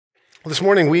Well, this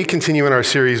morning we continue in our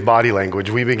series, Body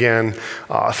Language. We began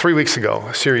 3 weeks ago,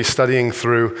 a series studying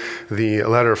through the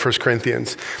letter of 1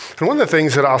 Corinthians. And one of the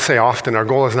things that I'll say often, our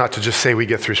goal is not to just say we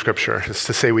get through Scripture. It's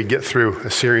to say we get through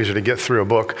a series or to get through a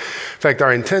book. In fact,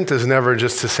 our intent is never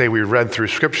just to say we read through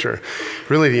Scripture.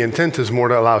 Really, the intent is more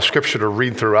to allow Scripture to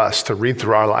read through us, to read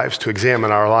through our lives, to examine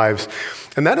our lives.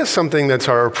 And that is something that's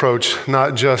our approach,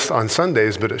 not just on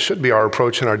Sundays, but it should be our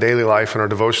approach in our daily life, in our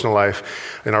devotional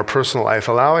life, in our personal life,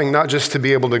 allowing not just to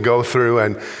be able to go through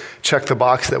and check the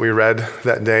box that we read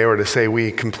that day or to say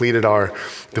we completed our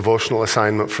devotional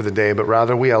assignment for the day, but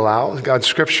rather we allow God's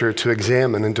Scripture to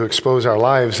examine and to expose our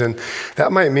lives. And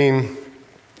that might mean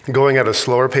going at a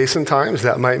slower pace in times.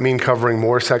 That might mean covering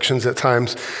more sections at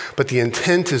times. But the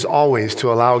intent is always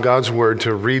to allow God's Word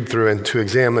to read through and to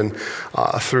examine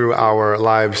through our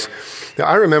lives. Now,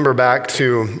 I remember back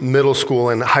to middle school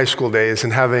and high school days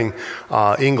and having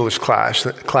English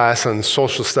class and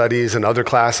social studies and other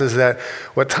classes that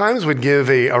at times would give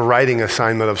a writing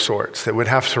assignment of sorts, that would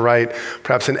have to write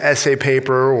perhaps an essay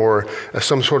paper or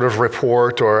some sort of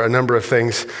report or a number of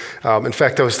things. In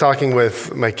fact, I was talking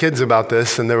with my kids about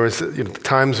this, and there was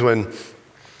times when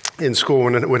in school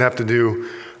when it would have to do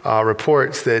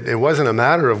reports that it wasn't a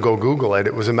matter of go Google it.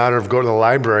 It was a matter of go to the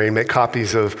library and make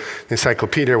copies of the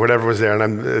encyclopedia or whatever was there.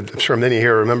 And I'm sure many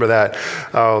here remember that.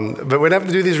 But we'd have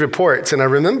to do these reports. And I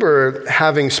remember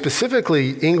having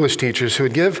specifically English teachers who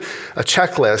would give a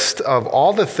checklist of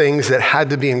all the things that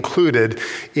had to be included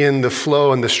in the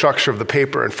flow and the structure of the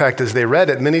paper. In fact, as they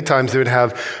read it, many times they would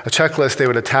have a checklist they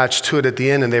would attach to it at the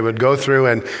end, and they would go through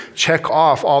and check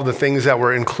off all the things that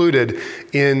were included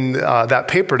in that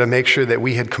paper to make sure that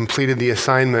we had completed the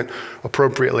assignment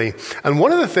appropriately. And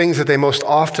one of the things that they most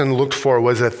often looked for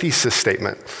was a thesis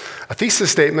statement. A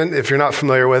thesis statement, if you're not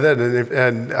familiar with it,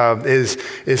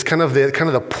 is kind of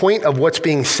the point of what's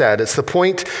being said. It's the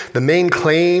point, the main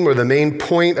claim or the main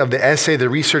point of the essay, the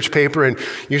research paper, and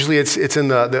usually it's in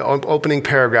the opening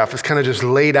paragraph. It's kind of just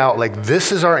laid out like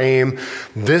this is our aim,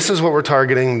 this is what we're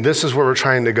targeting, this is where we're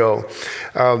trying to go.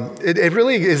 It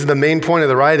really is the main point of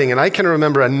the writing, and I can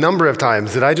remember a number of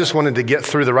times that I just wanted to get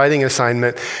through the writing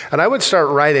assignment, and I would start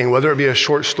writing, whether it be a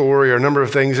short story or a number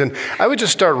of things, and I would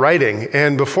just start writing,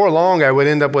 and before long I would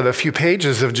end up with a few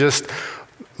pages of just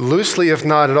loosely, if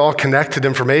not at all, connected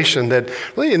information that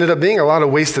really ended up being a lot of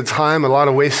wasted time, a lot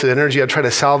of wasted energy. I'd try to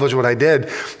salvage what I did,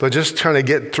 but just trying to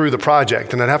get through the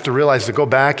project. And I'd have to realize to go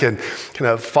back and kind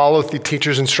of follow the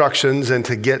teacher's instructions and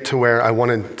to get to where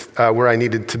I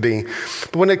needed to be.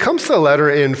 But when it comes to the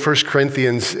letter in 1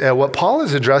 Corinthians, what Paul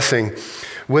is addressing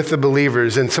with the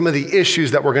believers and some of the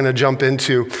issues that we're going to jump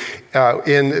into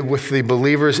with the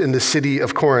believers in the city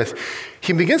of Corinth,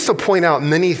 he begins to point out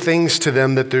many things to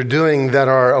them that they're doing that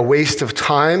are a waste of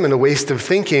time and a waste of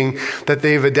thinking that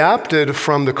they've adapted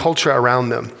from the culture around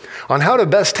them on how to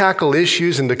best tackle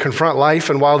issues and to confront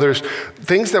life. And while there's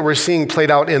things that we're seeing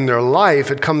played out in their life,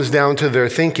 it comes down to their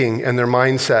thinking and their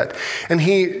mindset. And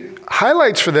he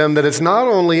highlights for them that it's not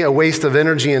only a waste of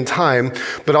energy and time,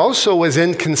 but also is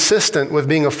inconsistent with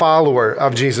being a follower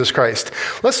of Jesus Christ.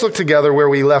 Let's look together where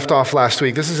we left off last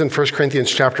week. This is in 1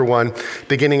 Corinthians chapter 1,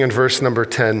 beginning in verse number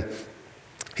 10.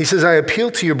 He says, I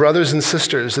appeal to you, brothers and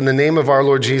sisters, in the name of our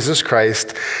Lord Jesus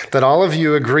Christ, that all of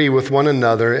you agree with one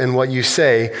another in what you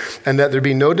say, and that there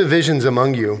be no divisions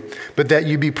among you, but that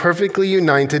you be perfectly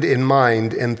united in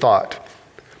mind and thought.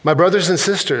 My brothers and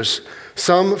sisters,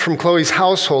 some from Chloe's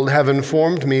household have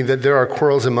informed me that there are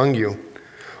quarrels among you.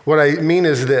 What I mean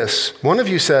is this. One of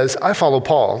you says, I follow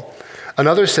Paul.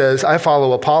 Another says, I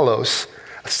follow Apollos.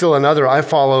 Still another, I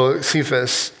follow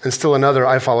Cephas. And still another,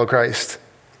 I follow Christ.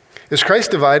 Is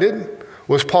Christ divided?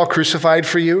 Was Paul crucified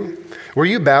for you? Were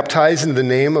you baptized in the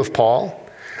name of Paul?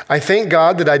 I thank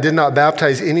God that I did not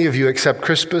baptize any of you except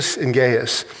Crispus and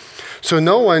Gaius. So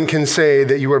no one can say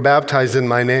that you were baptized in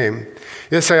my name.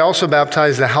 Yes, I also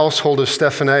baptized the household of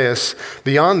Stephanas.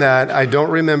 Beyond that, I don't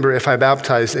remember if I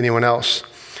baptized anyone else.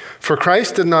 For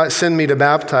Christ did not send me to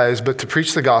baptize, but to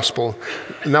preach the gospel,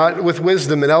 not with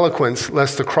wisdom and eloquence,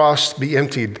 lest the cross be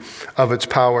emptied of its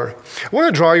power. I want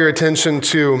to draw your attention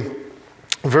to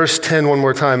verse 10 one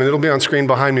more time, and it'll be on screen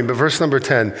behind me, but verse number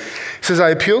 10 says,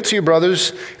 I appeal to you,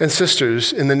 brothers and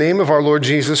sisters, in the name of our Lord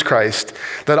Jesus Christ,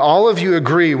 that all of you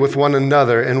agree with one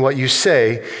another in what you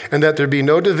say, and that there be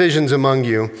no divisions among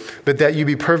you, but that you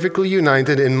be perfectly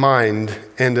united in mind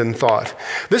and in thought.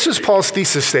 This is Paul's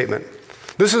thesis statement.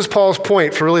 This is Paul's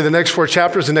point for really the next 4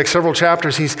 chapters, the next several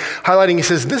chapters. He's highlighting, he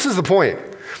says, this is the point.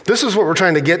 This is what we're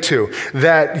trying to get to,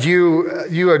 that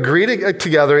you agree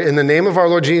together in the name of our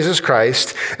Lord Jesus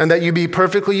Christ, and that you be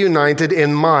perfectly united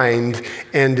in mind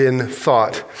and in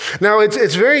thought. Now,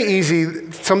 it's very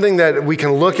easy, something that we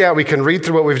can look at, we can read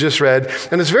through what we've just read,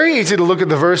 and it's very easy to look at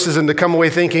the verses and to come away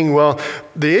thinking, well,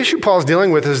 the issue Paul's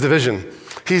dealing with is division.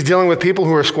 He's dealing with people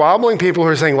who are squabbling, people who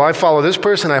are saying, well, I follow this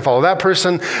person, I follow that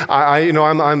person.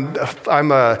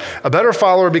 I'm a better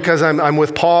follower because I'm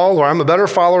with Paul, or I'm a better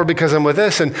follower because I'm with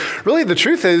this. And really the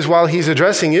truth is, while he's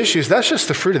addressing issues, that's just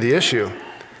the fruit of the issue.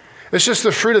 It's just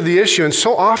the fruit of the issue. And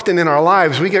so often in our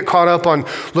lives, we get caught up on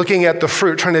looking at the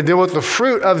fruit, trying to deal with the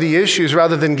fruit of the issues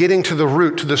rather than getting to the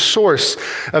root, to the source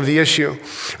of the issue.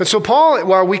 And so Paul,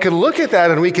 while we could look at that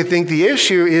and we could think the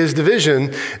issue is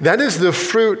division, that is the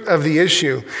fruit of the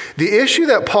issue. The issue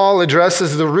that Paul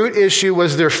addresses, the root issue,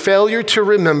 was their failure to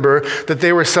remember that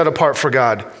they were set apart for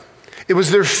God. It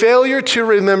was their failure to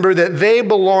remember that they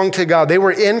belonged to God. They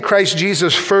were in Christ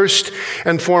Jesus first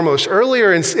and foremost.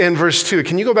 Earlier in verse 2,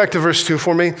 can you go back to verse 2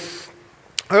 for me?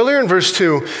 Earlier in verse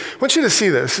 2, I want you to see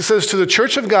this. It says, to the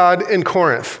church of God in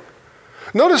Corinth.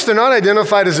 Notice they're not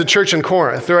identified as the church in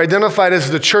Corinth. They're identified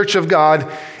as the church of God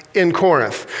in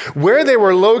Corinth. Where they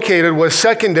were located was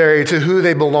secondary to who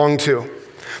they belonged to.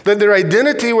 That their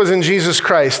identity was in Jesus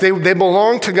Christ. They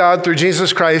belonged to God through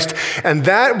Jesus Christ, and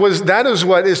that is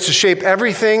what is to shape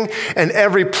everything and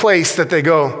every place that they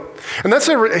go. And that's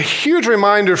a huge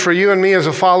reminder for you and me as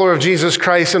a follower of Jesus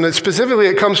Christ, and specifically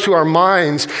it comes to our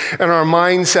minds and our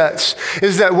mindsets,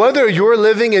 is that whether you're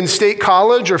living in State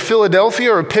College or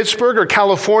Philadelphia or Pittsburgh or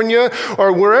California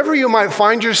or wherever you might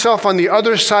find yourself on the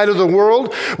other side of the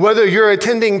world, whether you're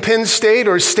attending Penn State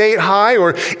or State High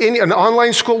or in an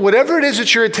online school, whatever it is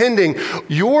that you're attending,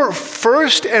 your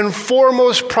first and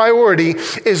foremost priority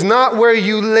is not where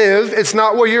you live, it's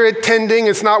not where you're attending,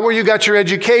 it's not where you got your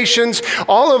educations,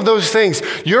 all of those things.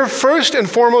 Your first and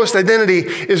foremost identity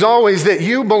is always that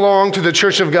you belong to the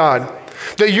church of God.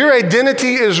 That your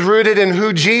identity is rooted in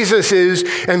who Jesus is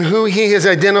and who he has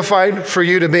identified for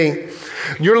you to be.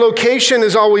 Your location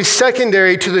is always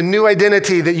secondary to the new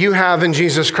identity that you have in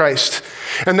Jesus Christ.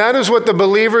 And that is what the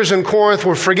believers in Corinth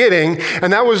were forgetting,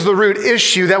 and that was the root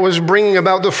issue that was bringing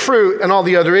about the fruit and all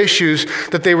the other issues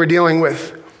that they were dealing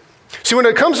with. See, when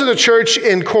it comes to the church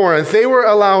in Corinth, they were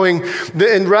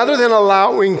and rather than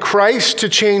allowing Christ to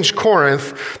change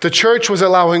Corinth, the church was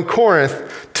allowing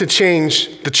Corinth to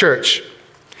change the church.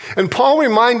 And Paul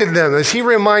reminded them, as he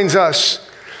reminds us,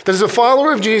 that as a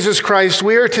follower of Jesus Christ,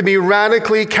 we are to be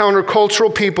radically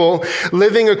countercultural people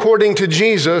living according to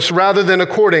Jesus rather than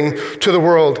according to the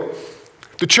world.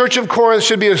 The church of Corinth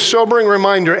should be a sobering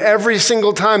reminder every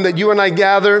single time that you and I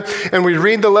gather and we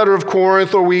read the letter of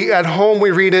Corinth, or at home we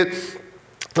read it.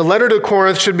 The letter to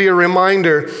Corinth should be a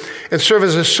reminder and serve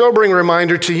as a sobering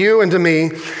reminder to you and to me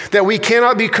that we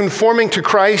cannot be conforming to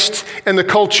Christ and the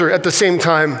culture at the same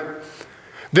time.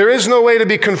 There is no way to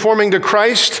be conforming to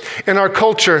Christ and our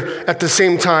culture at the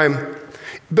same time.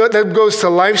 But that goes to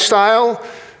lifestyle,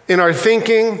 in our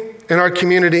thinking, in our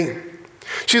community.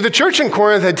 See, the church in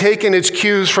Corinth had taken its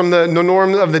cues from the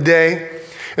norm of the day.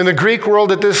 In the Greek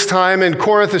world at this time, and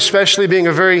Corinth especially being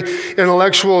a very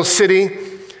intellectual city,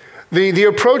 the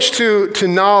approach to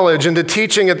knowledge and to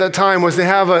teaching at that time was to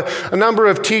have a number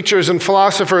of teachers and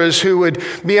philosophers who would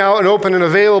be out and open and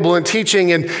available and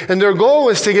teaching, and their goal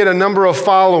was to get a number of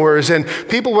followers, and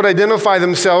people would identify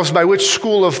themselves by which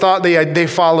school of thought they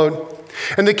followed.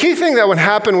 And the key thing that would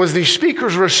happen was these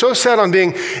speakers were so set on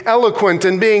being eloquent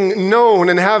and being known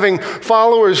and having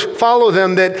followers follow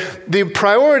them that the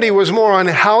priority was more on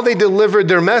how they delivered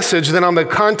their message than on the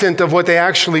content of what they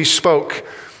actually spoke.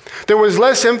 There was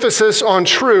less emphasis on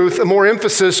truth and more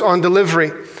emphasis on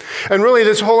delivery. And really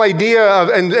this whole idea of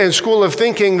and school of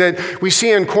thinking that we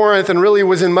see in Corinth and really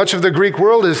was in much of the Greek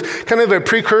world is kind of a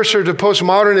precursor to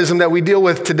postmodernism that we deal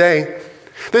with today.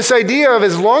 This idea of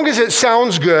as long as it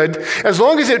sounds good, as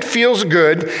long as it feels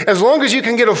good, as long as you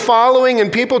can get a following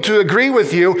and people to agree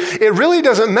with you, it really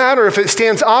doesn't matter if it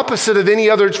stands opposite of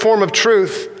any other form of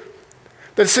truth.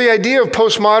 That's the idea of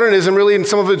postmodernism really in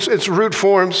some of its root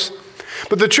forms.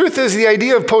 But the truth is the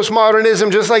idea of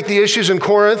postmodernism, just like the issues in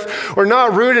Corinth, are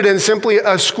not rooted in simply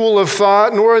a school of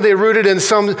thought, nor are they rooted in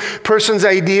some person's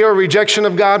idea or rejection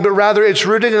of God, but rather it's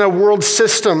rooted in a world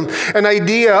system, an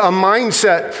idea, a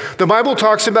mindset. The Bible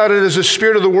talks about it as the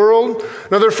spirit of the world.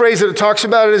 Another phrase that it talks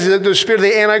about it is the spirit of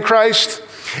the Antichrist.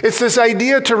 It's this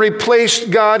idea to replace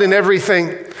God in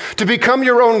everything, to become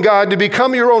your own God, to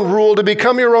become your own rule, to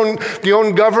become the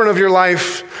own governor of your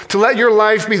life, to let your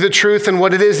life be the truth and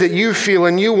what it is that you feel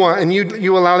and you want, and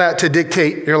you allow that to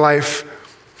dictate your life.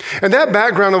 And that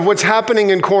background of what's happening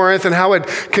in Corinth and how it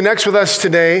connects with us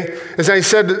today, as I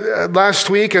said last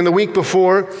week and the week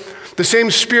before, the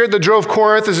same spirit that drove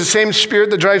Corinth is the same spirit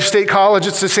that drives State College.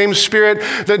 It's the same spirit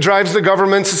that drives the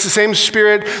governments. It's the same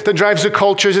spirit that drives the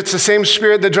cultures. It's the same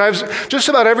spirit that drives just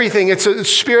about everything. It's a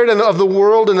spirit of the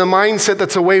world and the mindset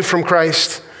that's away from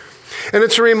Christ. And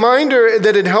it's a reminder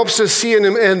that it helps us see and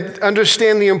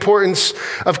understand the importance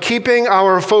of keeping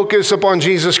our focus upon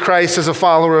Jesus Christ as a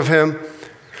follower of Him.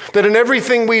 That in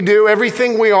everything we do,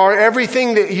 everything we are,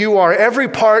 everything that you are, every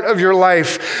part of your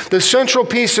life, the central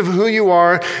piece of who you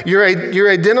are,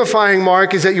 your identifying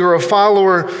mark is that you're a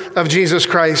follower of Jesus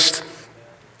Christ.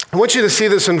 I want you to see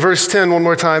this in verse 10 one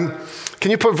more time. Can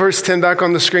you put verse 10 back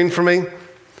on the screen for me?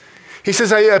 He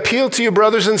says, I appeal to you,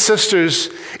 brothers and sisters,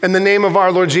 in the name of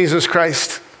our Lord Jesus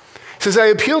Christ. He says, I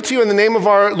appeal to you in the name of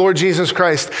our Lord Jesus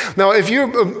Christ. Now, if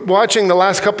you're watching the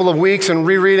last couple of weeks and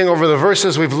rereading over the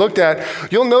verses we've looked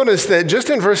at, you'll notice that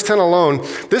just in verse 10 alone,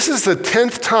 this is the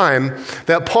 10th time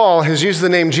that Paul has used the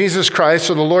name Jesus Christ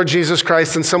or the Lord Jesus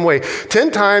Christ in some way. 10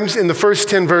 times in the first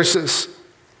 10 verses.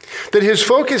 That his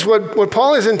focus, what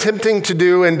Paul is attempting to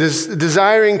do and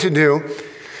desiring to do,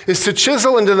 is to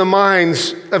chisel into the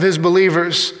minds of his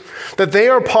believers that they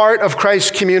are part of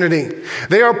Christ's community.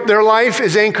 Their life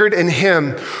is anchored in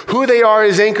Him. Who they are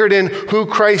is anchored in who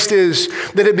Christ is.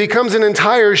 That it becomes an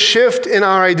entire shift in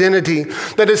our identity.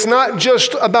 That it's not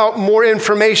just about more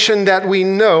information that we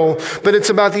know, but it's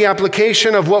about the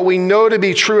application of what we know to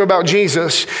be true about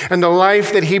Jesus and the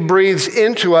life that He breathes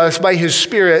into us by His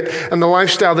Spirit and the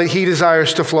lifestyle that He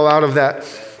desires to flow out of that.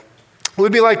 It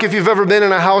would be like if you've ever been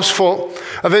in a house full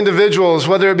of individuals,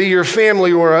 whether it be your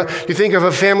family or you think of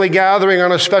a family gathering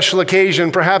on a special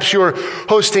occasion. Perhaps you're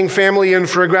hosting family in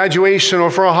for a graduation or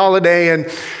for a holiday, and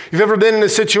you've ever been in a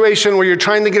situation where you're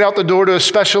trying to get out the door to a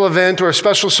special event or a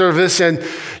special service, and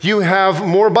you have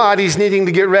more bodies needing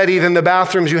to get ready than the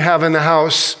bathrooms you have in the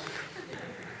house.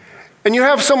 And you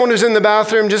have someone who's in the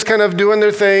bathroom just kind of doing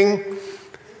their thing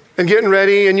and getting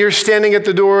ready, and you're standing at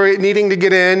the door needing to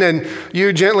get in, and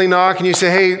you gently knock and you say,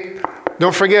 hey,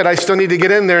 don't forget, I still need to get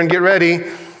in there and get ready.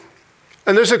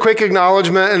 And there's a quick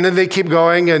acknowledgement, and then they keep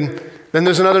going, and then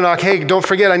there's another knock. Hey, don't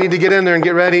forget, I need to get in there and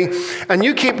get ready. And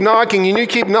you keep knocking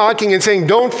and saying,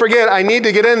 don't forget, I need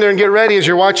to get in there and get ready, as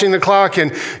you're watching the clock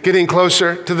and getting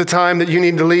closer to the time that you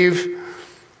need to leave.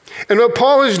 And what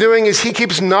Paul is doing is he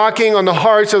keeps knocking on the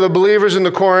hearts of the believers in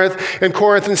Corinth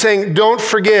and saying, don't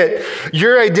forget,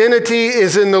 your identity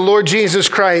is in the Lord Jesus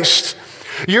Christ.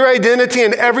 Your identity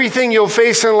and everything you'll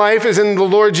face in life is in the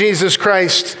Lord Jesus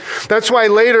Christ. That's why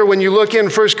later when you look in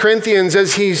 1 Corinthians,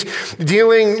 as he's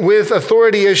dealing with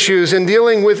authority issues and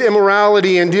dealing with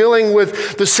immorality and dealing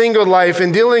with the single life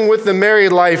and dealing with the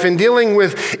married life and dealing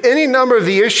with any number of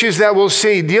the issues that we'll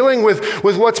see, dealing with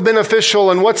what's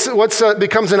beneficial and what's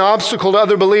becomes an obstacle to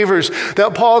other believers,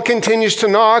 that Paul continues to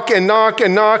knock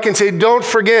and say, don't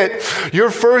forget,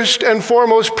 your first and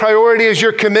foremost priority is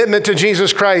your commitment to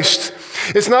Jesus Christ.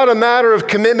 It's not a matter of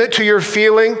commitment to your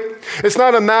feeling. It's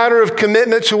not a matter of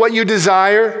commitment to what you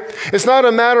desire. It's not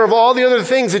a matter of all the other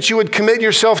things that you would commit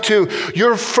yourself to.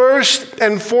 Your first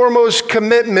and foremost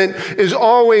commitment is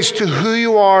always to who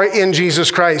you are in Jesus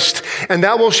Christ. And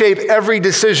that will shape every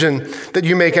decision that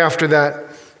you make after that.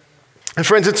 And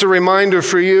friends, it's a reminder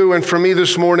for you and for me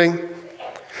this morning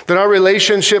that our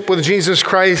relationship with Jesus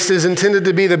Christ is intended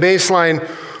to be the baseline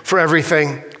for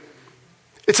everything.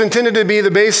 It's intended to be the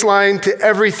baseline to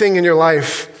everything in your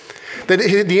life. That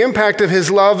the impact of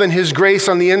His love and His grace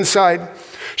on the inside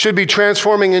should be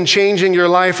transforming and changing your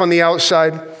life on the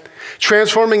outside.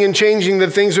 Transforming and changing the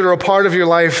things that are a part of your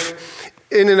life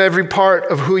in and every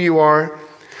part of who you are.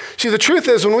 See, the truth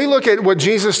is, when we look at what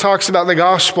Jesus talks about in the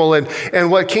gospel and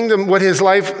what His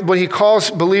life, what He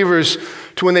calls believers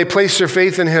to when they place their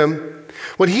faith in Him,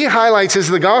 what He highlights is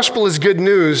the gospel is good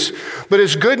news, but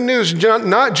it's good news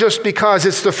not just because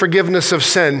it's the forgiveness of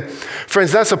sin.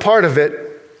 Friends, that's a part of it.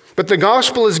 But the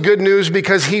gospel is good news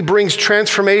because He brings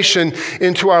transformation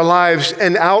into our lives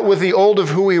and out with the old of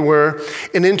who we were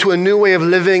and into a new way of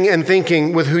living and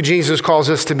thinking with who Jesus calls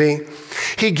us to be.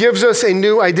 He gives us a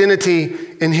new identity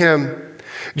in Him.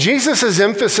 Jesus'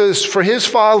 emphasis for His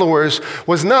followers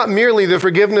was not merely the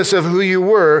forgiveness of who you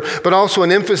were, but also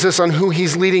an emphasis on who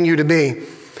He's leading you to be.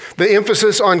 The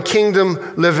emphasis on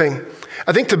kingdom living.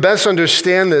 I think to best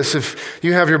understand this, if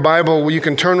you have your Bible, you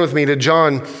can turn with me to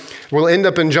John. We'll end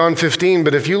up in John 15,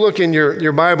 but if you look in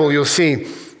your Bible, you'll see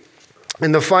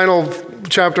in the final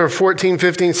chapter 14,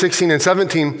 15, 16, and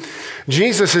 17,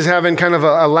 Jesus is having kind of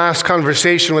a last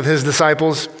conversation with His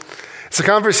disciples. It's a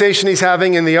conversation He's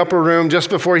having in the upper room just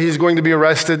before He's going to be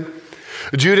arrested.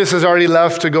 Judas has already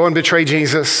left to go and betray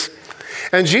Jesus.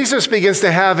 And Jesus begins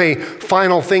to have a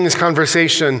final things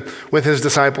conversation with his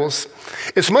disciples.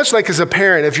 It's much like as a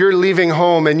parent, if you're leaving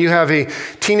home and you have a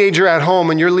teenager at home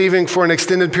and you're leaving for an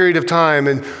extended period of time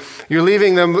and you're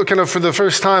leaving them kind of for the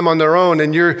first time on their own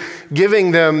and you're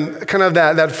giving them kind of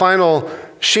that final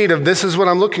sheet of this is what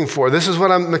I'm looking for, this is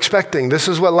what I'm expecting, this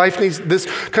is what life needs, this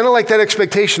kind of like that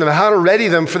expectation of how to ready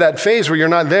them for that phase where you're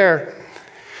not there.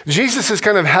 Jesus is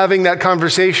kind of having that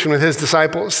conversation with his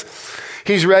disciples.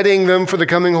 He's readying them for the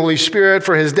coming Holy Spirit,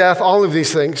 for his death, all of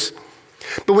these things.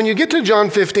 But when you get to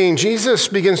John 15, Jesus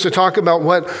begins to talk about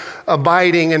what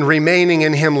abiding and remaining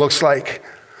in him looks like.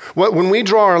 When we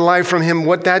draw our life from him,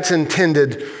 what that's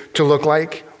intended to look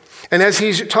like. And as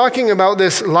he's talking about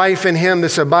this life in him,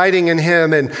 this abiding in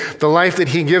him, and the life that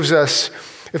he gives us,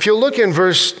 if you look in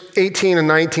verse 18 and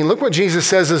 19, look what Jesus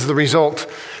says is the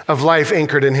result of life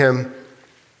anchored in him.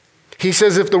 He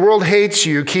says, if the world hates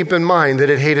you, keep in mind that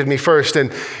it hated me first.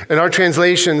 And in our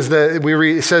translations,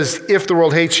 it says, if the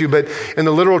world hates you, but in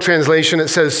the literal translation, it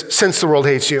says, since the world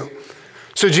hates you.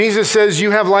 So Jesus says, you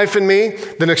have life in me,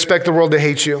 then expect the world to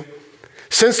hate you.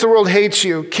 Since the world hates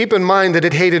you, keep in mind that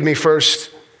it hated me first.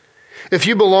 If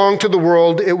you belong to the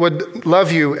world, it would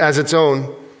love you as its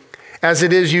own. As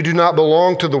it is, you do not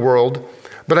belong to the world,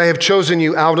 but I have chosen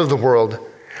you out of the world.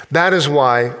 That is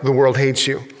why the world hates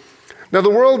you. Now,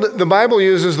 the Bible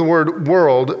uses the word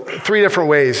world three different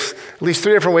ways, at least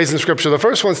three different ways in Scripture. The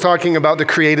first one's talking about the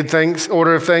created things,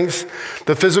 order of things,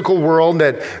 the physical world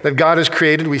that God has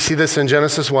created. We see this in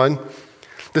Genesis 1.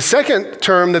 The second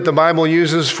term that the Bible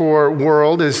uses for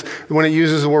world is, when it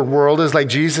uses the word world, is like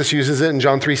Jesus uses it in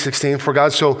John 3:16. For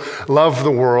God so loved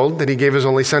the world that he gave his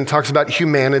only son. It talks about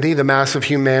humanity, the mass of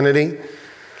humanity.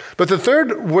 But the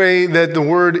third way that the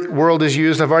word world is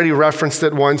used, I've already referenced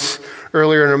it once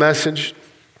earlier in our message,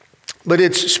 but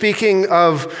it's speaking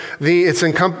of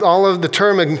all of the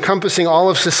term encompassing all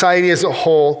of society as a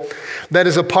whole that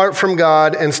is apart from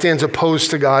God and stands opposed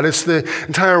to God. It's the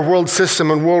entire world system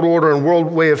and world order and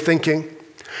world way of thinking.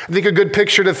 I think a good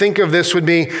picture to think of this would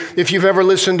be if you've ever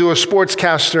listened to a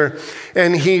sportscaster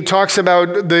and he talks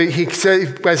about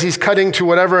as he's cutting to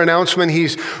whatever announcement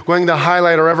he's going to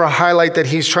highlight or ever highlight that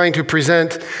he's trying to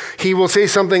present, he will say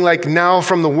something like, now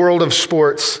from the world of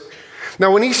sports.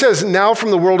 Now, when he says now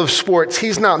from the world of sports,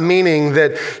 he's not meaning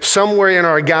that somewhere in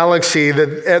our galaxy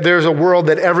that there's a world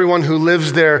that everyone who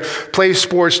lives there plays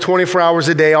sports 24 hours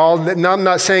a day. I'm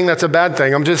not saying that's a bad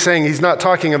thing. I'm just saying he's not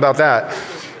talking about that.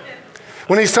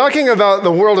 When he's talking about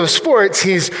the world of sports,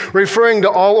 he's referring to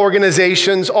all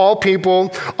organizations, all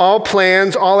people, all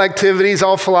plans, all activities,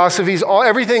 all philosophies,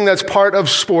 everything that's part of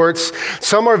sports.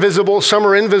 Some are visible, some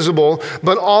are invisible,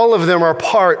 but all of them are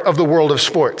part of the world of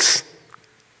sports.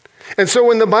 And so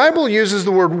when the Bible uses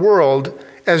the word world,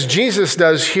 as Jesus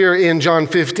does here in John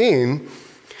 15,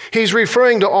 he's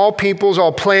referring to all peoples,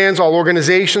 all plans, all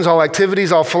organizations, all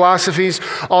activities, all philosophies,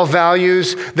 all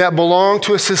values that belong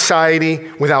to a society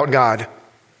without God.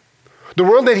 The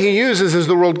word that he uses is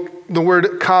the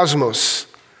word cosmos.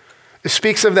 It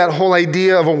speaks of that whole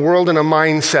idea of a world and a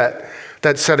mindset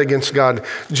that's set against God.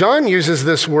 John uses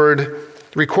this word,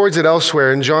 records it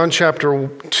elsewhere in John chapter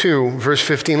 2, verse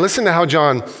 15. Listen to how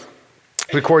John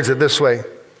records it this way.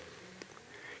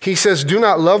 He says, do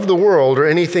not love the world or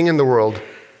anything in the world.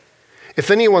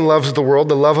 If anyone loves the world,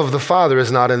 the love of the Father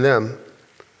is not in them.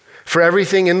 For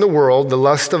everything in the world, the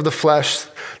lust of the flesh,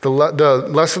 the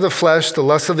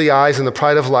lust of the eyes, and the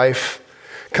pride of life,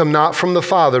 come not from the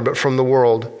Father, but from the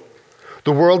world.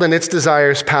 The world and its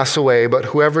desires pass away, but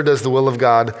whoever does the will of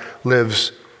God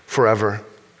lives forever.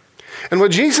 And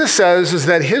what Jesus says is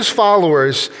that his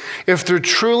followers, if they're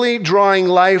truly drawing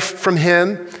life from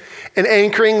him and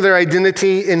anchoring their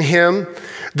identity in him,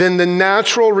 then the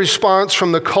natural response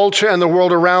from the culture and the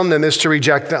world around them is to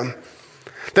reject them.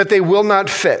 That they will not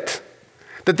fit.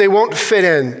 That they won't fit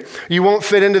in. You won't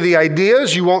fit into the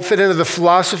ideas. You won't fit into the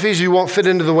philosophies. You won't fit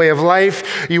into the way of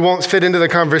life. You won't fit into the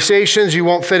conversations. You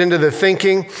won't fit into the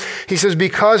thinking. He says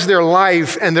because their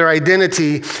life and their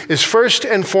identity is first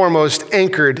and foremost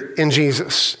anchored in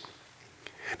Jesus.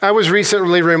 I was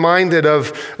recently reminded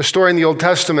of a story in the Old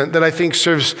Testament that I think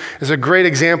serves as a great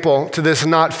example to this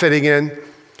not fitting in.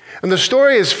 And the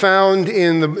story is found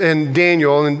in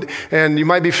Daniel, and you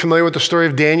might be familiar with the story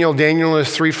of Daniel. Daniel and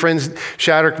his three friends,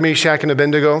 Shadrach, Meshach, and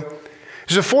Abednego.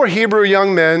 These are four Hebrew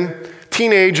young men,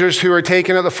 teenagers who were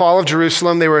taken at the fall of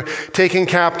Jerusalem. They were taken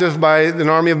captive by an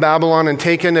army of Babylon and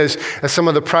taken as some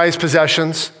of the prized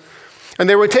possessions. And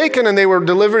they were taken and they were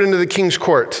delivered into the king's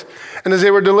court. And as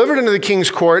they were delivered into the king's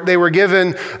court, they were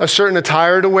given a certain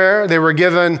attire to wear. They were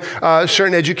given a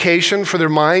certain education for their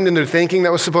mind and their thinking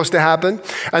that was supposed to happen.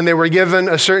 And they were given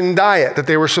a certain diet that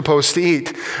they were supposed to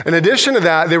eat. In addition to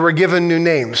that, they were given new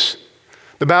names.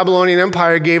 The Babylonian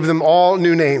Empire gave them all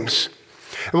new names.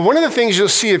 But one of the things you'll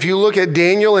see if you look at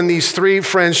Daniel and these three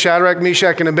friends, Shadrach,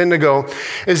 Meshach, and Abednego,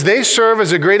 is they serve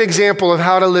as a great example of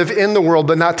how to live in the world,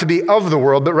 but not to be of the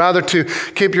world, but rather to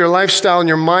keep your lifestyle and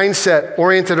your mindset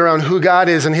oriented around who God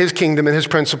is and his kingdom and his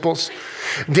principles.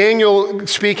 Daniel,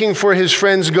 speaking for his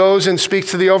friends, goes and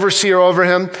speaks to the overseer over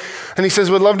him. And he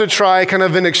says, would love to try kind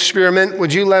of an experiment.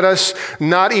 Would you let us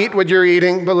not eat what you're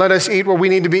eating, but let us eat what we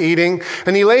need to be eating?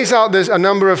 And he lays out a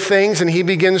number of things, and he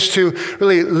begins to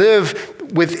really live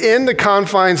within the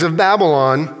confines of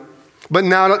Babylon, but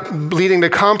now leading to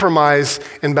compromise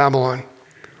in Babylon.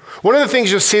 One of the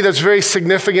things you'll see that's very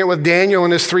significant with Daniel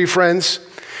and his three friends,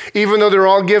 even though they're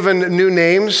all given new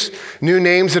names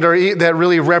that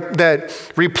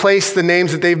replace the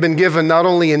names that they've been given, not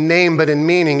only in name, but in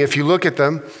meaning, if you look at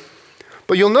them.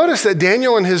 But you'll notice that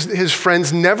Daniel and his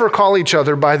friends never call each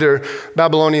other by their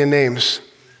Babylonian names.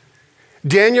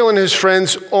 Daniel and his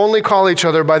friends only call each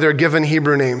other by their given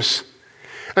Hebrew names.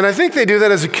 And I think they do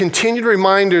that as a continued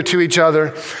reminder to each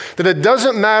other that it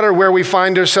doesn't matter where we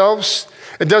find ourselves.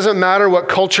 It doesn't matter what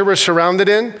culture we're surrounded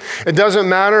in. It doesn't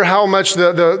matter how much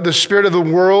the spirit of the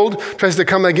world tries to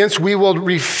come against. We will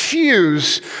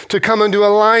refuse to come into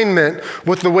alignment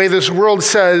with the way this world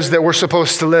says that we're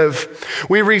supposed to live.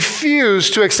 We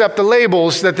refuse to accept the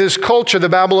labels that this culture, the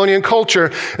Babylonian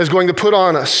culture, is going to put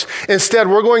on us. Instead,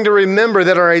 we're going to remember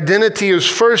that our identity is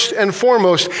first and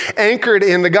foremost anchored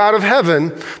in the God of heaven,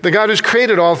 the God who's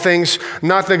created all things,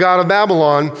 not the God of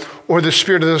Babylon or the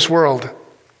spirit of this world.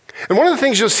 And one of the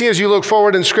things you'll see as you look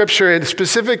forward in Scripture, and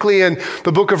specifically in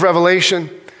the book of Revelation,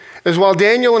 is while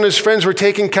Daniel and his friends were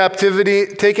taken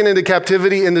into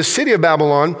captivity in the city of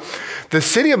Babylon, the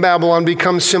city of Babylon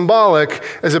becomes symbolic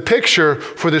as a picture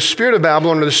for the spirit of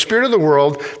Babylon or the spirit of the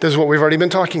world. That is what we've already been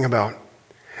talking about.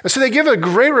 And so they give a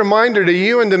great reminder to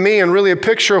you and to me, and really a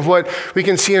picture of what we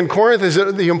can see in Corinth is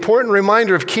the important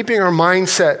reminder of keeping our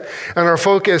mindset and our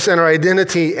focus and our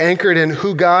identity anchored in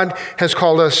who God has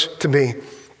called us to be.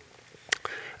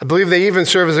 I believe they even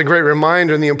serve as a great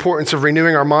reminder in the importance of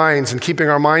renewing our minds and keeping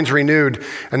our minds renewed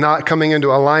and not coming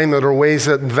into alignment or ways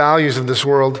that values of this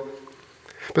world.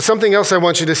 But something else I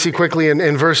want you to see quickly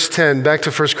in verse 10, back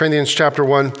to 1 Corinthians chapter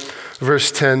 1,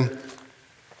 verse 10.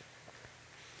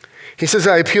 He says,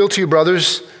 I appeal to you,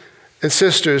 brothers and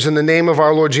sisters, in the name of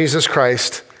our Lord Jesus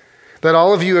Christ, that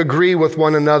all of you agree with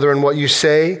one another in what you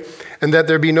say, and that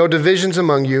there be no divisions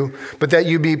among you, but that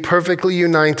you be perfectly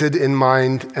united in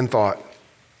mind and thought.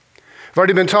 I've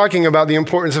already been talking about the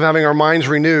importance of having our minds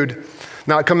renewed,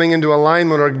 not coming into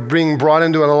alignment or being brought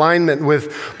into an alignment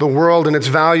with the world and its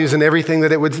values and everything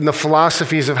that it would, and the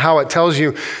philosophies of how it tells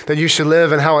you that you should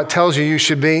live and how it tells you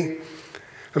should be.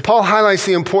 And Paul highlights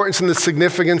the importance and the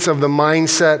significance of the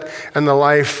mindset and the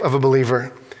life of a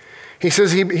believer. He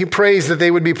says he prays that they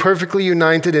would be perfectly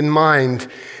united in mind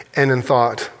and in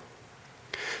thought.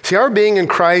 See, our being in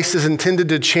Christ is intended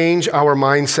to change our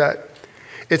mindset.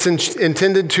 It's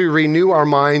intended to renew our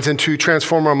minds and to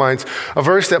transform our minds. A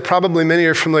verse that probably many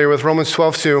are familiar with, Romans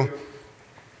 12:2.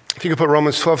 If you could put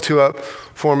Romans 12:2 up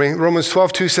for me. Romans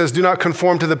 12:2 says, do not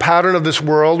conform to the pattern of this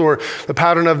world or the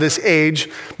pattern of this age,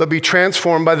 but be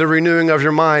transformed by the renewing of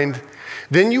your mind.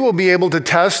 Then you will be able to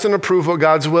test and approve what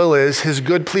God's will is, his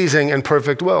good, pleasing, and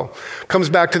perfect will. Comes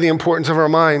back to the importance of our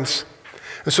minds.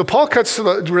 And so Paul cuts to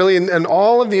really in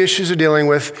all of the issues they're dealing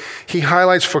with, he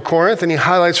highlights for Corinth and he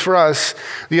highlights for us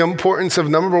the importance of,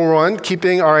 number one,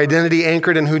 keeping our identity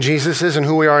anchored in who Jesus is and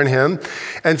who we are in him.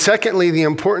 And secondly, the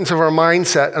importance of our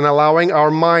mindset and allowing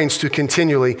our minds to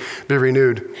continually be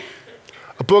renewed.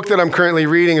 A book that I'm currently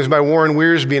reading is by Warren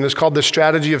Wiersbe, and it's called The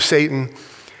Strategy of Satan.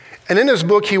 And in his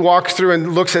book, he walks through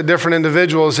and looks at different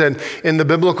individuals and in the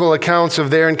biblical accounts of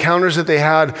their encounters that they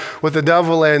had with the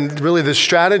devil and really the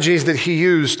strategies that he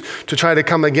used to try to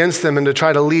come against them and to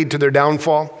try to lead to their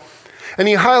downfall. And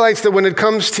he highlights that when it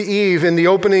comes to Eve in the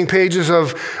opening pages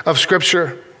of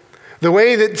Scripture, the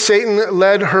way that Satan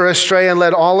led her astray and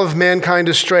led all of mankind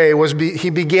astray was he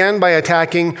began by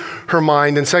attacking her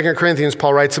mind. In 2 Corinthians,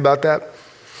 Paul writes about that.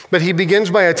 But he begins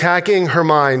by attacking her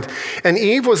mind. And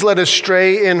Eve was led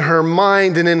astray in her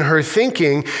mind and in her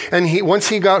thinking. And once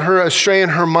he got her astray in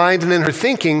her mind and in her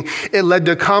thinking, it led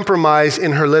to compromise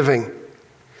in her living.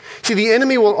 See, the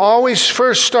enemy will always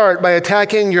first start by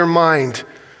attacking your mind,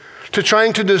 to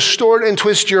trying to distort and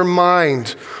twist your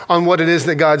mind on what it is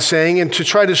that God's saying, and to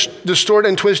try to distort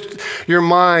and twist your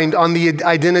mind on the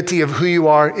identity of who you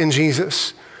are in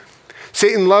Jesus.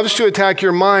 Satan loves to attack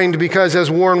your mind because, as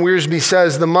Warren Wiersbe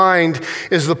says, the mind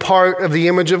is the part of the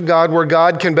image of God where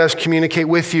God can best communicate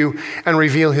with you and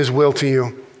reveal his will to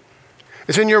you.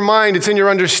 It's in your mind, it's in your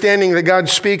understanding that God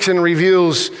speaks and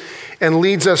reveals and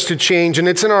leads us to change. And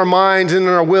it's in our minds and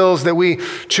in our wills that we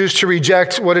choose to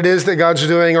reject what it is that God's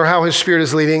doing or how his Spirit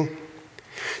is leading.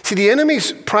 See, the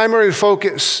enemy's primary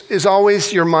focus is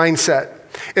always your mindset.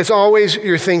 It's always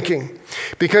your thinking.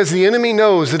 Because the enemy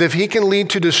knows that if he can lead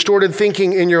to distorted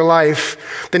thinking in your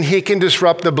life, then he can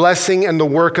disrupt the blessing and the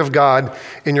work of God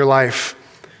in your life.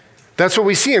 That's what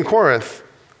we see in Corinth.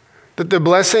 That the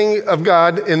blessing of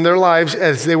God in their lives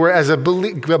as they were as a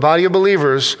body of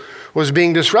believers was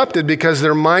being disrupted because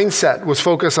their mindset was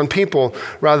focused on people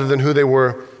rather than who they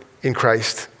were in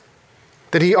Christ.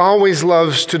 That he always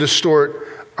loves to distort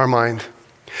our mind.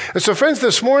 And so friends,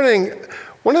 this morning,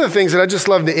 one of the things that I just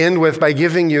love to end with by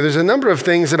giving you, there's a number of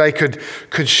things that I could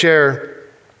share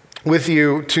with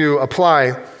you to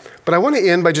apply, but I want to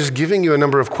end by just giving you a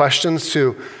number of questions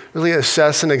to really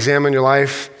assess and examine your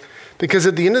life. Because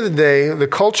at the end of the day, the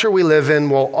culture we live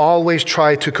in will always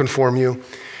try to conform you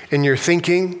in your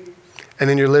thinking and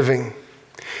in your living.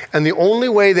 And the only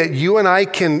way that you and I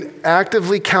can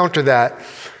actively counter that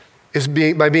is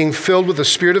by being filled with the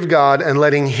Spirit of God and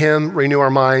letting him renew our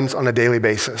minds on a daily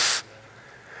basis.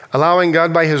 Allowing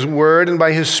God by his word and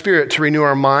by his Spirit to renew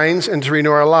our minds and to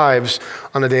renew our lives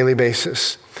on a daily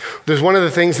basis. There's one of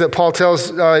the things that Paul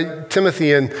tells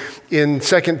Timothy in 2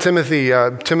 Timothy.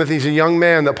 Timothy's a young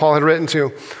man that Paul had written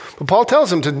to. But Paul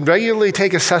tells him to regularly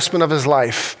take assessment of his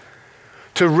life,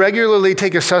 to regularly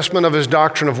take assessment of his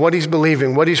doctrine, of what he's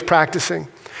believing, what he's practicing.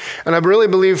 And I really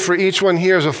believe for each one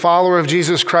here as a follower of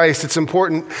Jesus Christ, it's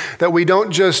important that we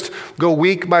don't just go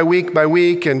week by week by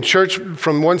week and church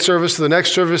from one service to the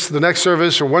next service to the next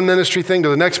service, or one ministry thing to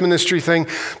the next ministry thing,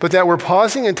 but that we're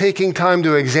pausing and taking time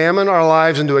to examine our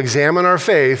lives and to examine our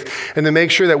faith and to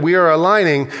make sure that we are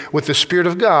aligning with the Spirit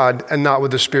of God and not with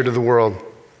the spirit of the world.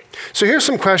 So here's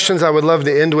some questions I would love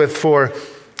to end with for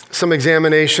some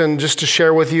examination, just to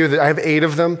share with you that I have 8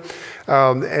 of them.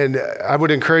 And I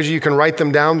would encourage you can write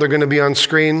them down. They're going to be on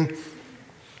screen.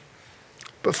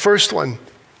 But first one,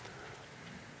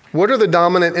 what are the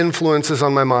dominant influences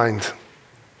on my mind?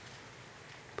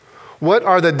 What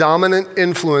are the dominant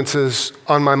influences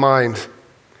on my mind?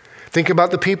 Think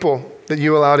about the people that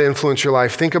you allow to influence your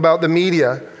life. Think about the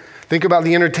media. Think about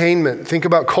the entertainment. Think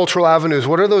about cultural avenues.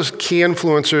 What are those key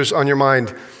influencers on your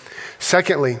mind?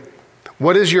 Secondly,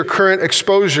 what is your current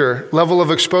level of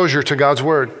exposure to God's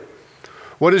word?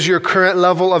 What is your current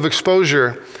level of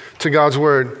exposure to God's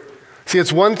word? See,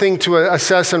 it's one thing to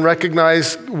assess and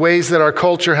recognize ways that our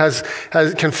culture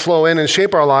can flow in and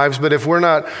shape our lives, but if we're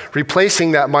not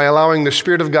replacing that by allowing the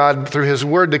Spirit of God through his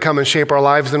word to come and shape our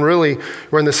lives, then really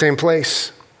we're in the same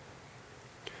place.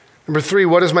 Number 3,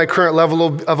 what is my current level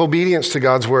of obedience to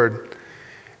God's word?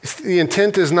 The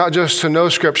intent is not just to know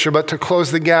Scripture, but to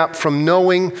close the gap from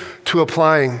knowing to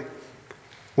applying.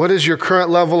 What is your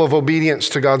current level of obedience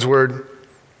to God's word?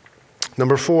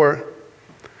 Number 4,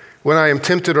 when I am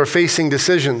tempted or facing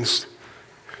decisions,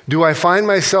 do I find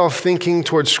myself thinking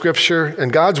towards Scripture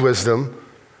and God's wisdom,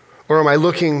 or am I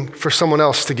looking for someone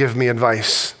else to give me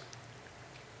advice?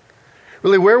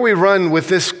 Really, where we run with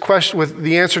this question, with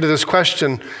the answer to this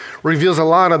question, reveals a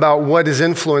lot about what is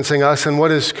influencing us and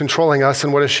what is controlling us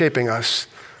and what is shaping us.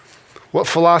 What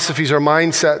philosophies or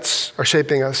mindsets are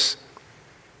shaping us.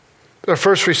 Our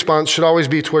first response should always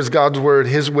be towards God's word,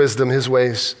 his wisdom, his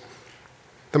ways.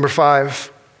 Number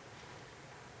 5,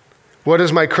 what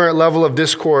is my current level of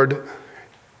discord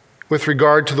with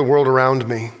regard to the world around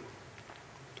me?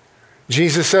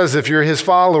 Jesus says if you're his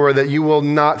follower that you will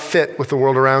not fit with the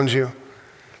world around you,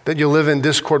 that you'll live in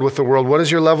discord with the world. What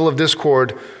is your level of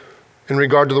discord in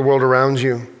regard to the world around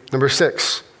you? Number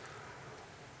 6,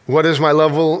 what is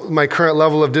my current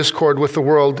level of discord with the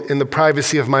world in the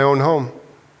privacy of my own home?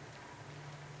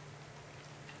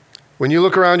 When you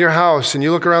look around your house and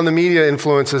you look around the media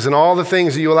influences and all the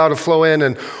things that you allow to flow in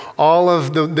and all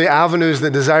of the avenues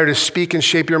that desire to speak and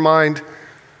shape your mind,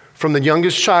 from the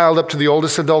youngest child up to the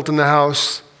oldest adult in the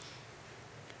house,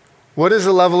 what is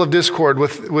the level of discord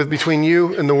with between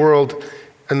you and the world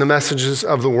and the messages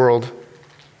of the world?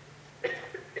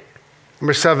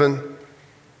 Number 7,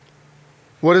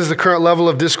 what is the current level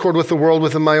of discord with the world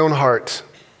within my own heart?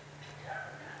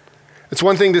 It's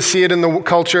one thing to see it in the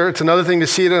culture. It's another thing to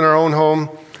see it in our own home.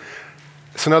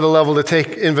 It's another level to take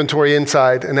inventory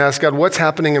inside and ask God, what's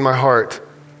happening in my heart?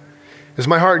 Is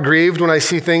my heart grieved when I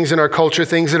see things in our culture,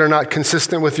 things that are not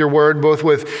consistent with your word, both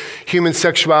with human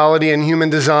sexuality and human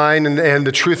design and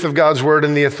the truth of God's word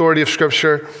and the authority of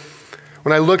Scripture?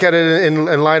 When I look at it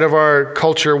in light of our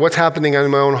culture, what's happening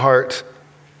in my own heart?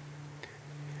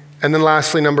 And then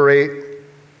lastly, number 8,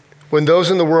 when those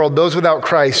in the world, those without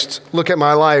Christ, look at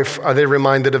my life, are they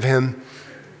reminded of him?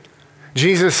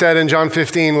 Jesus said in John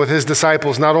 15 with his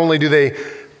disciples, not only do they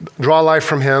draw life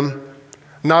from him,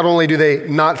 not only do they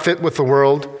not fit with the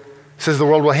world, he says the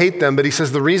world will hate them, but he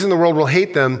says the reason the world will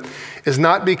hate them is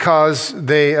not because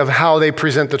of how they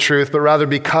present the truth, but rather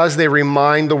because they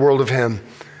remind the world of him.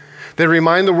 They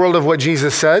remind the world of what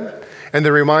Jesus said, and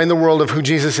they remind the world of who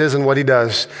Jesus is and what he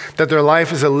does, that their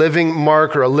life is a living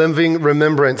marker, a living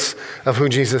remembrance of who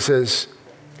Jesus is.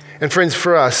 And friends,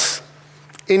 for us,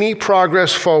 any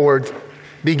progress forward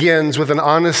begins with an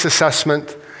honest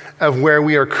assessment of where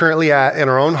we are currently at in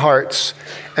our own hearts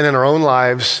and in our own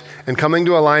lives, and coming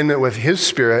to alignment with his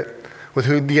Spirit,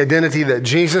 with the identity that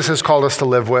Jesus has called us to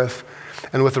live with,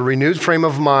 and with a renewed frame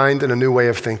of mind and a new way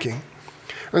of thinking.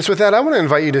 And so with that, I want to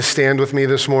invite you to stand with me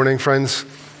this morning, friends.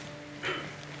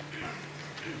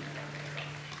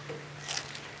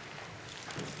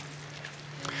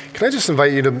 Can I just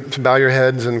invite you to bow your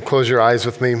heads and close your eyes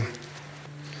with me?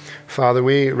 Father,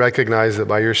 we recognize that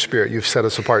by your Spirit, you've set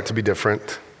us apart to be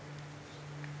different.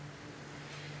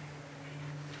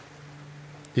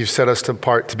 You've set us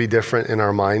apart to be different in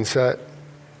our mindset.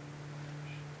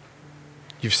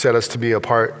 You've set us to be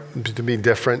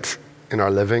different in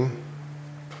our living.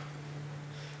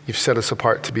 You've set us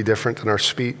apart to be different in our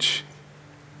speech.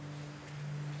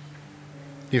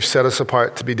 You've set us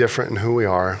apart to be different in who we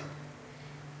are.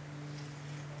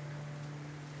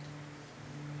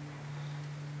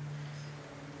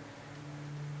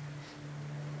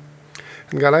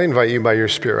 And God, I invite you by your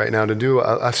Spirit right now to do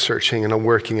a searching and a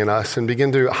working in us and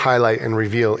begin to highlight and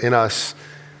reveal in us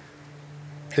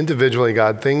individually,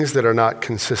 God, things that are not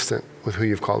consistent with who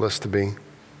you've called us to be.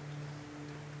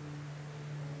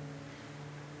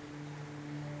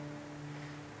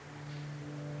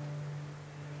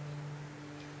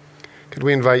 Could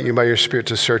we invite you by your Spirit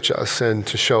to search us and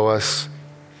to show us,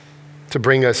 to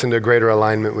bring us into greater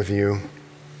alignment with you?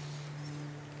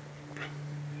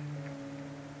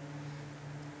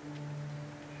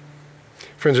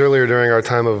 Friends, earlier during our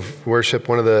time of worship,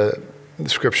 one of the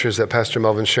scriptures that Pastor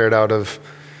Melvin shared out of,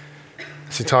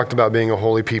 as he talked about being a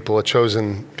holy people, a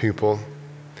chosen people,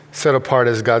 set apart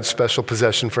as God's special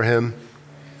possession for him.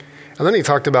 And then he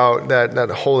talked about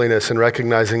that holiness and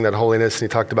recognizing that holiness, and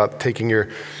he talked about taking your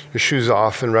shoes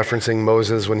off and referencing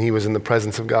Moses when he was in the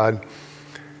presence of God.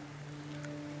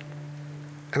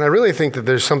 And I really think that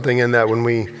there's something in that when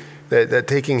that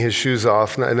taking his shoes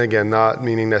off, and again, not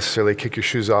meaning necessarily kick your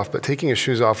shoes off, but taking his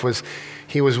shoes off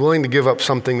he was willing to give up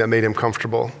something that made him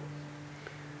comfortable.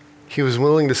 He was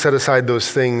willing to set aside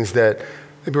those things that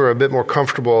maybe were a bit more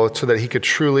comfortable so that he could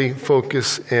truly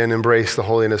focus and embrace the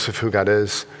holiness of who God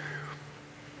is.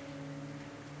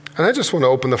 And I just want to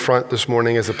open the front this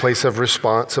morning as a place of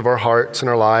response of our hearts and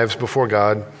our lives before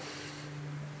God.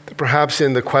 That perhaps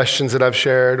in the questions that I've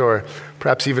shared, or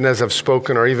perhaps even as I've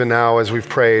spoken, or even now as we've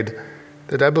prayed,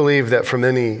 that I believe that for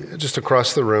many, just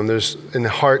across the room, there's in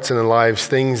hearts and in lives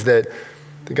things that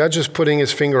God's just putting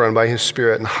his finger on by his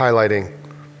Spirit and highlighting.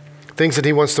 Things that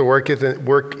he wants to work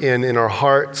in our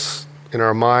hearts, in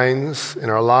our minds, in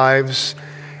our lives.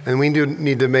 And we do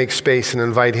need to make space and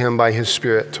invite him by his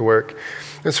Spirit to work.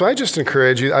 And so I just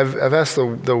encourage you, I've asked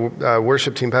the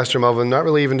worship team, Pastor Melvin, not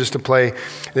really even just to play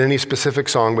in any specific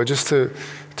song, but just to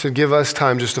give us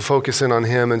time just to focus in on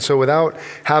him. And so without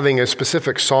having a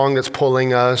specific song that's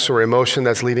pulling us or emotion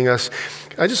that's leading us,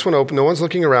 I just want to open, no one's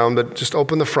looking around, but just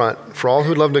open the front for all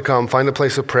who'd love to come, find a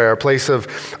place of prayer, a place of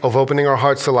opening our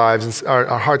hearts to lives,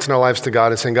 our hearts and our lives to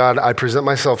God and saying, God, I present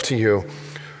myself to you.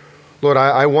 Lord,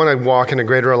 I want to walk in a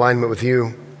greater alignment with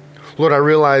you. Lord, I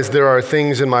realize there are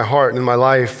things in my heart and in my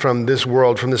life from this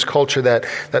world, from this culture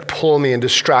that pull me and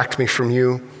distract me from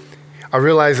you. I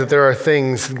realize that there are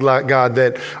things, God,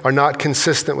 that are not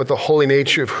consistent with the holy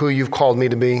nature of who you've called me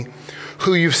to be,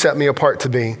 who you've set me apart to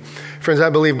be. Friends, I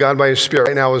believe God by his Spirit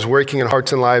right now is working in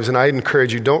hearts and lives, and I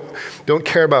encourage you, don't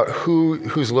care about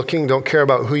who's looking, don't care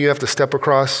about who you have to step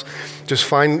across. Just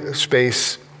find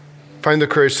space, find the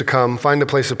courage to come, find a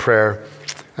place of prayer,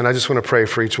 and I just want to pray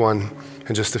for each one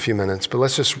in just a few minutes. But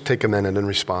let's just take a minute and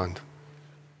respond.